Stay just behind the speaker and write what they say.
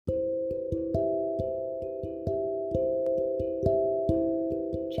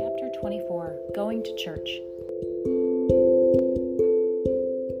Going to Church.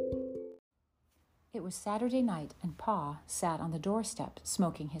 It was Saturday night, and Pa sat on the doorstep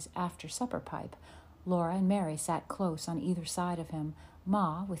smoking his after-supper pipe. Laura and Mary sat close on either side of him.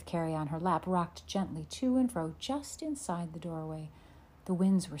 Ma, with Carrie on her lap, rocked gently to and fro just inside the doorway. The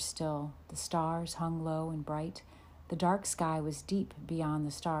winds were still. The stars hung low and bright. The dark sky was deep beyond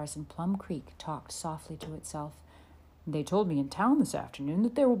the stars, and Plum Creek talked softly to itself. "They told me in town this afternoon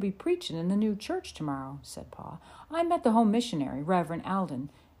that there will be preaching in the new church tomorrow," said Pa. "I met the home missionary, Reverend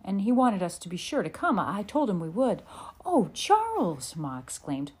Alden, and he wanted us to be sure to come. I told him we would." "Oh, Charles!" Ma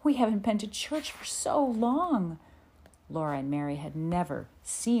exclaimed. "We haven't been to church for so long." Laura and Mary had never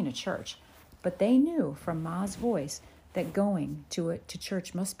seen a church, but they knew from Ma's voice that going to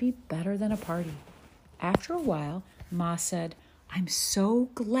church must be better than a party. After a while, Ma said, "I'm so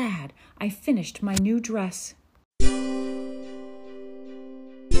glad I finished my new dress."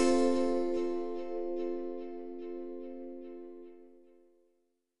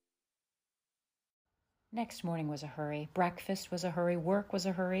 Next morning was a hurry. Breakfast was a hurry. Work was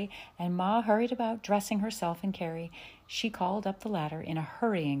a hurry. And Ma hurried about, dressing herself and Carrie. She called up the ladder in a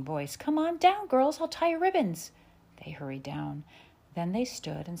hurrying voice. "Come on down, girls. I'll tie your ribbons." They hurried down. Then they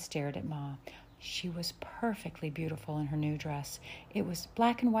stood and stared at Ma. She was perfectly beautiful in her new dress. It was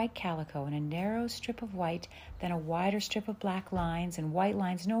black and white calico and a narrow strip of white, then a wider strip of black lines and white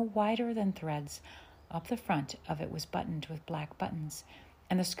lines no wider than threads. Up the front of it was buttoned with black buttons,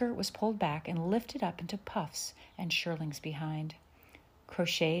 and the skirt was pulled back and lifted up into puffs and shirlings behind.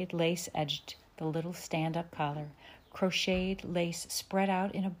 Crocheted lace edged the little stand-up collar. Crocheted lace spread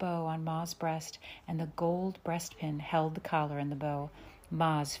out in a bow on Ma's breast, and the gold breastpin held the collar and the bow.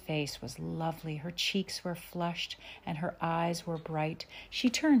 Ma's face was lovely. Her cheeks were flushed, and her eyes were bright. She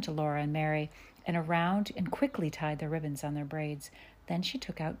turned to Laura and Mary, and around and quickly tied the ribbons on their braids. Then she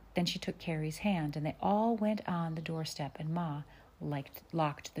took Carrie's hand, and they all went on the doorstep, and Ma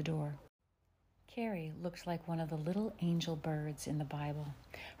locked the door. Carrie looked like one of the little angel birds in the Bible.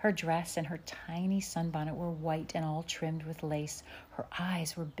 Her dress and her tiny sunbonnet were white and all trimmed with lace. Her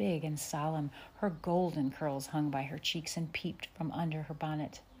eyes were big and solemn. Her golden curls hung by her cheeks and peeped from under her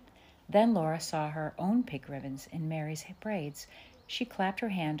bonnet. Then Laura saw her own pink ribbons in Mary's braids. She clapped her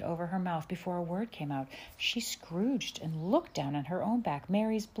hand over her mouth before a word came out. She scrooged and looked down on her own back.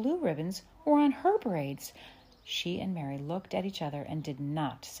 Mary's blue ribbons were on her braids. She and Mary looked at each other and did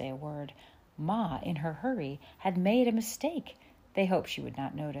not say a word. Ma, in her hurry, had made a mistake. They hoped she would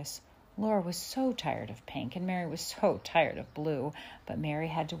not notice. Laura was so tired of pink, and Mary was so tired of blue. But Mary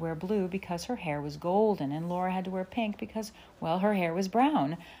had to wear blue because her hair was golden, and Laura had to wear pink because, well, her hair was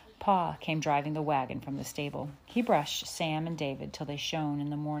brown. Pa came driving the wagon from the stable. He brushed Sam and David till they shone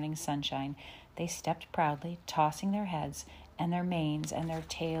in the morning sunshine. They stepped proudly, tossing their heads, and their manes and their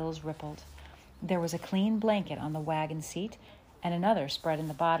tails rippled. There was a clean blanket on the wagon seat, and another spread in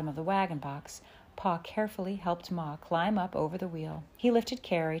the bottom of the wagon box. Pa carefully helped Ma climb up over the wheel. He lifted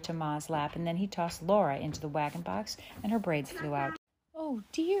Carrie to Ma's lap, and then he tossed Laura into the wagon box, and her braids flew out. "Oh,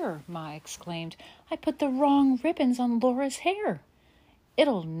 dear," Ma exclaimed. "I put the wrong ribbons on Laura's hair."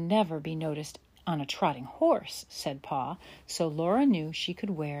 "It'll never be noticed on a trotting horse," said Pa, so Laura knew she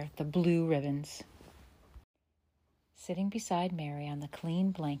could wear the blue ribbons. Sitting beside Mary on the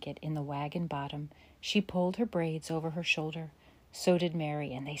clean blanket in the wagon bottom, she pulled her braids over her shoulder. So did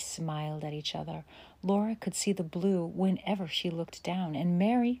Mary, and they smiled at each other. Laura could see the blue whenever she looked down, and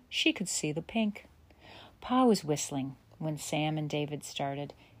Mary, she could see the pink. Pa was whistling when Sam and David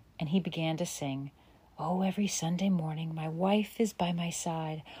started, and he began to sing, "Oh, every Sunday morning my wife is by my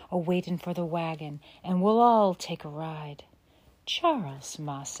side, a-waitin' for the wagon, and we'll all take a ride." "Charles,"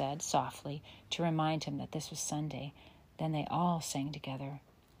 Ma said softly, to remind him that this was Sunday. Then they all sang together,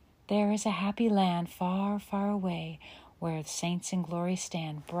 "There is a happy land far, far away, where the saints in glory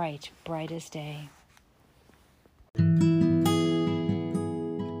stand, bright, bright as day."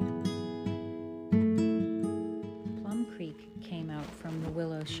 Plum Creek came out from the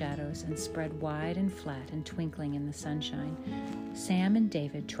willow shadows and spread wide and flat and twinkling in the sunshine. Sam and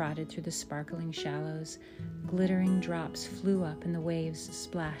David trotted through the sparkling shallows. Glittering drops flew up and the waves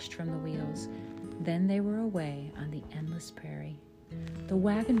splashed from the wheels. Then they were away on the endless prairie. The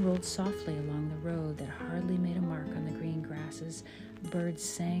wagon rolled softly along the road that hardly made a mark on the green grasses. Birds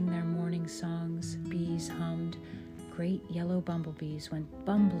sang their morning songs, bees hummed. Great yellow bumblebees went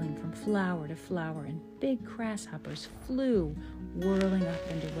bumbling from flower to flower, and big grasshoppers flew, whirling up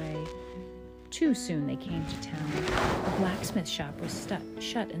and away. Too soon they came to town. The blacksmith shop was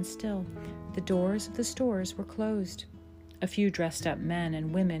shut and still. The doors of the stores were closed. A few dressed-up men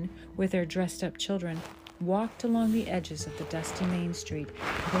and women with their dressed-up children walked along the edges of the dusty main street.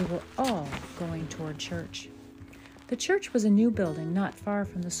 They were all going toward church. The church was a new building not far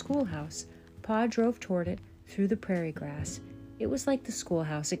from the schoolhouse. Pa drove toward it through the prairie grass. It was like the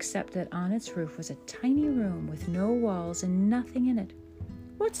schoolhouse, except that on its roof was a tiny room with no walls and nothing in it.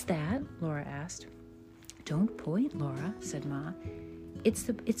 "What's that?" Laura asked. "Don't point, Laura," said Ma. It's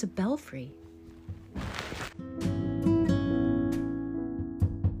a belfry."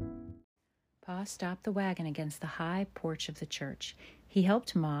 Pa stopped the wagon against the high porch of the church. He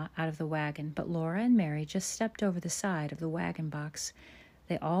helped Ma out of the wagon, but Laura and Mary just stepped over the side of the wagon box.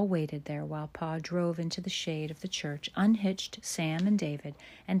 They all waited there while Pa drove into the shade of the church, unhitched Sam and David,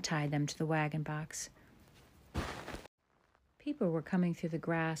 and tied them to the wagon box. People were coming through the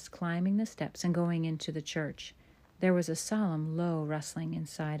grass, climbing the steps, and going into the church. There was a solemn, low rustling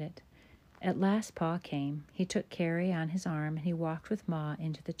inside it. At last Pa came. He took Carrie on his arm, and he walked with Ma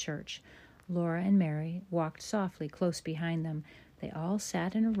into the church. Laura and Mary walked softly close behind them. They all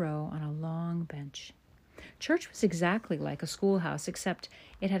sat in a row on a long bench. Church was exactly like a schoolhouse, except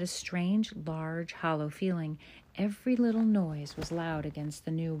it had a strange, large, hollow feeling. Every little noise was loud against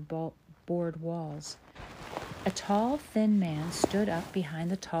the new board walls. A tall, thin man stood up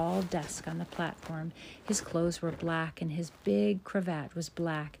behind the tall desk on the platform. His clothes were black, and his big cravat was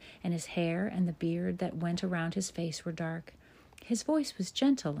black, and his hair and the beard that went around his face were dark. His voice was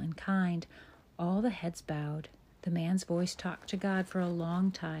gentle and kind. All the heads bowed. The man's voice talked to God for a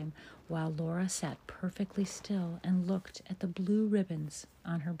long time, while Laura sat perfectly still and looked at the blue ribbons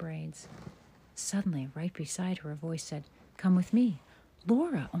on her braids. Suddenly, right beside her, a voice said, "Come with me."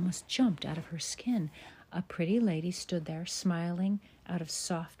 Laura almost jumped out of her skin. A pretty lady stood there, smiling out of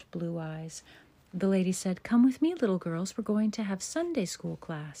soft blue eyes. The lady said, "Come with me, little girls. We're going to have Sunday school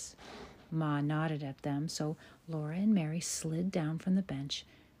class." Ma nodded at them, so Laura and Mary slid down from the bench.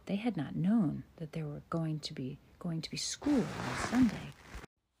 They had not known that there were going to be school on Sunday.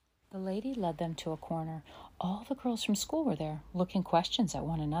 The lady led them to a corner. All the girls from school were there, looking questions at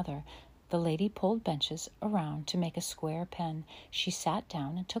one another. The lady pulled benches around to make a square pen. She sat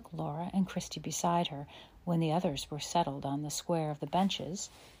down and took Laura and Christy beside her. When the others were settled on the square of the benches,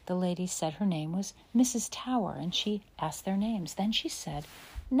 the lady said her name was Mrs. Tower, and she asked their names. Then she said,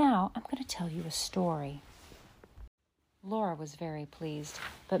 "Now I'm going to tell you a story." Laura was very pleased,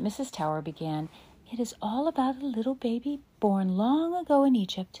 but Mrs. Tower began, "It is all about a little baby born long ago in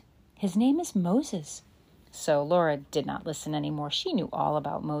Egypt. His name is Moses." So Laura did not listen anymore. She knew all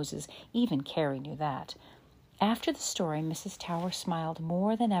about Moses. Even Carrie knew that. After the story, Mrs. Tower smiled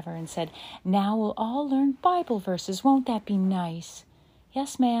more than ever and said, "Now we'll all learn Bible verses. Won't that be nice?"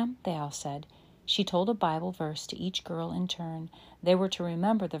 "Yes, ma'am," they all said. She told a Bible verse to each girl in turn. They were to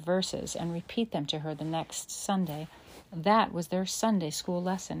remember the verses and repeat them to her the next Sunday. That was their Sunday school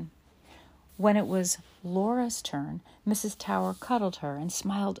lesson. When it was Laura's turn, Mrs. Tower cuddled her and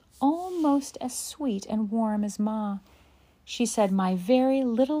smiled almost as sweet and warm as Ma. She said, "My very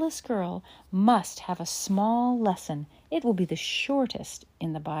littlest girl must have a small lesson. It will be the shortest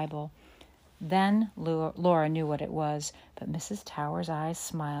in the Bible." Then Laura knew what it was, but Mrs. Tower's eyes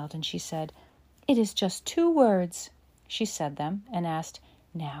smiled, and she said, "It is just 2 words." She said them and asked,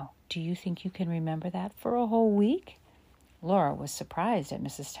 "Now, do you think you can remember that for a whole week?" Laura was surprised at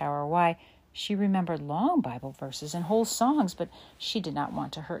Mrs. Tower. Why, she remembered long Bible verses and whole songs, but she did not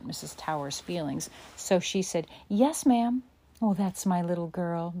want to hurt Mrs. Tower's feelings, so she said, "Yes, ma'am." "Oh, that's my little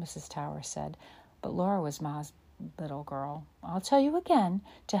girl," Mrs. Tower said. But Laura was Ma's little girl. "I'll tell you again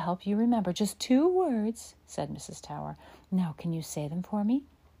to help you remember. Just 2 words," said Mrs. Tower. "Now, can you say them for me?"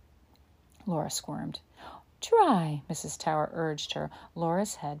 Laura squirmed. "Try," Mrs. Tower urged her.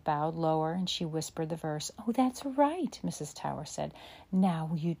 Laura's head bowed lower, and she whispered the verse. "Oh, that's right," Mrs. Tower said. "Now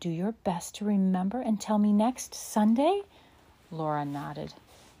will you do your best to remember and tell me next Sunday?" Laura nodded.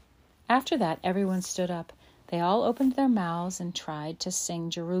 After that, everyone stood up. They all opened their mouths and tried to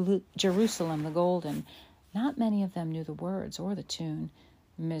sing Jerusalem the Golden. Not many of them knew the words or the tune.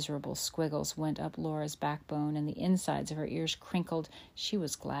 Miserable squiggles went up Laura's backbone, and the insides of her ears crinkled. She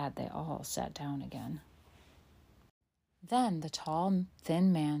was glad they all sat down again. Then the tall,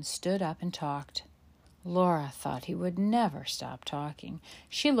 thin man stood up and talked. Laura thought he would never stop talking.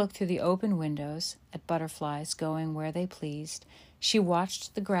 She looked through the open windows at butterflies going where they pleased. She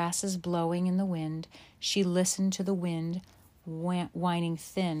watched the grasses blowing in the wind. She listened to the wind whining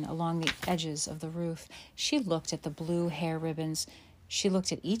thin along the edges of the roof. She looked at the blue hair ribbons. She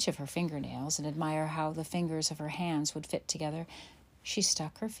looked at each of her fingernails and admired how the fingers of her hands would fit together. She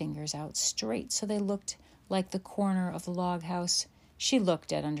stuck her fingers out straight so they looked like the corner of the log house. She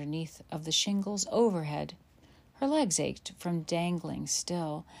looked at underneath of the shingles overhead. Her legs ached from dangling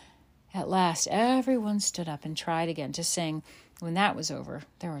still. At last, everyone stood up and tried again to sing. When that was over,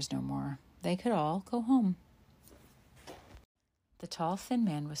 there was no more. They could all go home. The tall, thin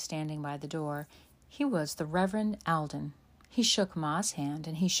man was standing by the door. He was the Reverend Alden. He shook Ma's hand,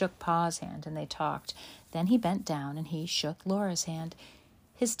 and he shook Pa's hand, and they talked. Then he bent down, and he shook Laura's hand.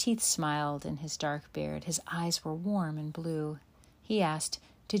 His teeth smiled in his dark beard. His eyes were warm and blue. He asked,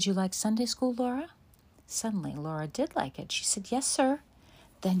 "Did you like Sunday school, Laura?" Suddenly, Laura did like it. She said, "Yes, sir."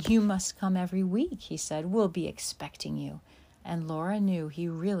 "Then you must come every week," he said. "We'll be expecting you." And Laura knew he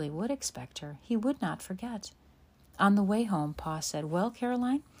really would expect her. He would not forget. On the way home, Pa said, "Well,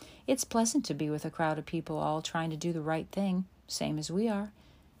 Caroline, it's pleasant to be with a crowd of people all trying to do the right thing, same as we are."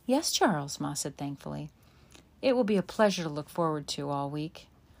 "Yes, Charles," Ma said thankfully. "It will be a pleasure to look forward to all week."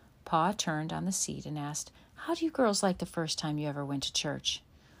 Pa turned on the seat and asked, "How do you girls like the first time you ever went to church?"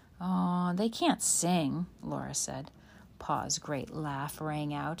 "Oh, they can't sing," Laura said. Pa's great laugh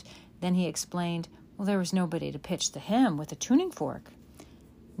rang out. Then he explained, "Well, there was nobody to pitch the hymn with a tuning fork."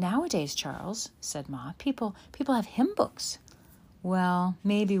 "Nowadays, Charles," said Ma, people have hymn books." "Well,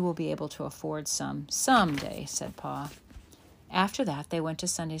 maybe we'll be able to afford some someday," said Pa. After that, they went to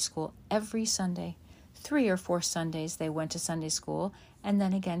Sunday school every Sunday. 3 or 4 Sundays they went to Sunday school, and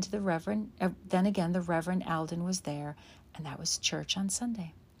then again the Reverend Alden was there, and that was church on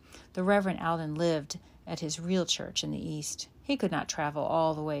Sunday. The Reverend Alden lived at his real church in the East. He could not travel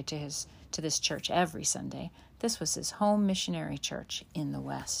all the way to this church every Sunday. This was his home missionary church in the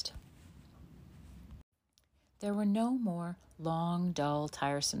West. There were no more long, dull,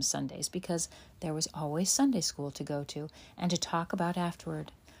 tiresome Sundays because there was always Sunday school to go to and to talk about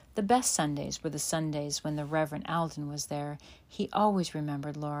afterward. The best Sundays were the Sundays when the Reverend Alden was there. He always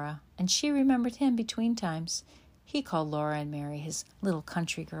remembered Laura, and she remembered him between times. He called Laura and Mary his little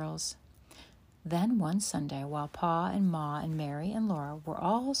country girls. Then one Sunday, while Pa and Ma and Mary and Laura were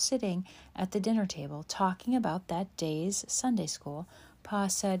all sitting at the dinner table talking about that day's Sunday school, Pa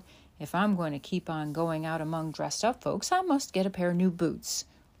said, "If I'm going to keep on going out among dressed-up folks, I must get a pair of new boots.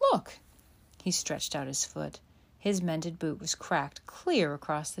 Look." He stretched out his foot. His mended boot was cracked clear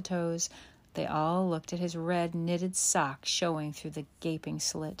across the toes. They all looked at his red knitted sock showing through the gaping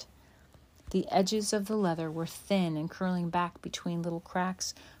slit. The edges of the leather were thin and curling back between little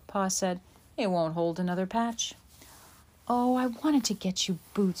cracks. Pa said, "It won't hold another patch." "Oh, I wanted to get you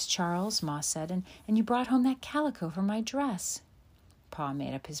boots, Charles," Ma said, and you brought home that calico for my dress." Pa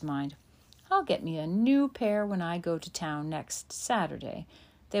made up his mind. "I'll get me a new pair when I go to town next Saturday.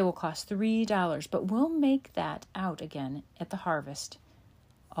 They will cost $3, but we'll make that out again at the harvest."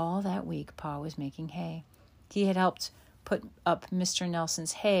 All that week, Pa was making hay. He had helped put up Mr.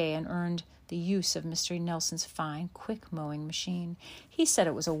 Nelson's hay and earned the use of Mr. Nelson's fine, quick mowing machine. He said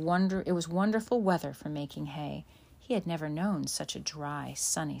it was wonderful weather for making hay. He had never known such a dry,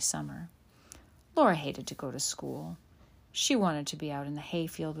 sunny summer. Laura hated to go to school. She wanted to be out in the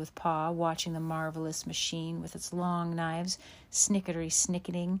hayfield with Pa, watching the marvelous machine with its long knives,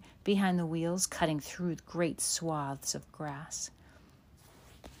 snicketing behind the wheels, cutting through great swaths of grass.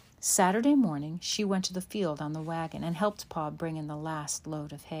 Saturday morning, she went to the field on the wagon and helped Pa bring in the last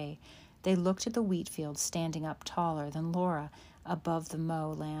load of hay. They looked at the wheat field standing up taller than Laura above the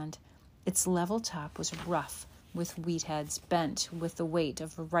mow land. Its level top was rough, with wheat heads bent with the weight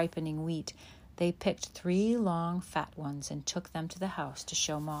of ripening wheat. They picked 3 long, fat ones and took them to the house to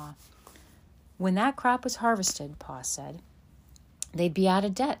show Ma. When that crop was harvested, Pa said, they'd be out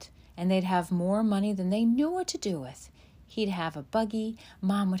of debt, and they'd have more money than they knew what to do with. He'd have a buggy,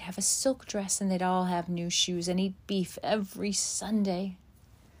 Mom would have a silk dress, and they'd all have new shoes and eat beef every Sunday.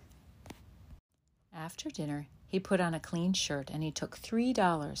 After dinner, he put on a clean shirt, and he took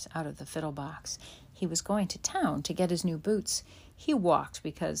 $3 out of the fiddle box. He was going to town to get his new boots. He walked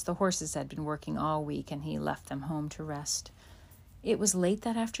because the horses had been working all week, and he left them home to rest. It was late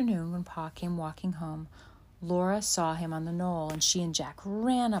that afternoon when Pa came walking home. Laura saw him on the knoll, and she and Jack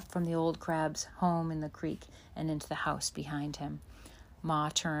ran up from the old crab's home in the creek and into the house behind him. Ma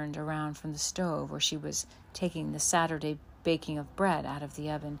turned around from the stove where she was taking the Saturday baking of bread out of the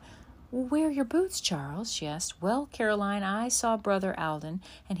oven. "Where are your boots, Charles?" she asked. "Well, Caroline, I saw Brother Alden,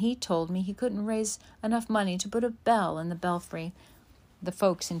 and he told me he couldn't raise enough money to put a bell in the belfry. The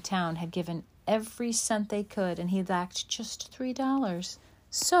folks in town had given every cent they could, and he lacked just $3.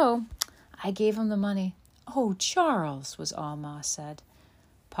 So I gave him the money." "Oh, Charles," was all Ma said.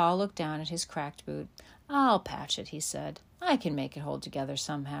 Pa looked down at his cracked boot. "I'll patch it," he said. "I can make it hold together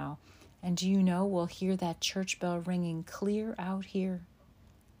somehow. And do you know, we'll hear that church bell ringing clear out here."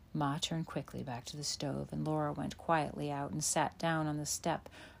 Ma turned quickly back to the stove, and Laura went quietly out and sat down on the step.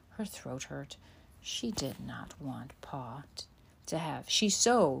 Her throat hurt. She did not want Pa to have. She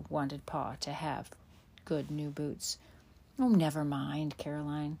so wanted Pa to have good new boots. Oh, never mind,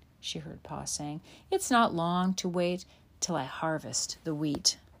 Caroline, she heard Pa saying. It's not long to wait till I harvest the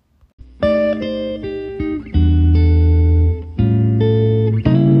wheat.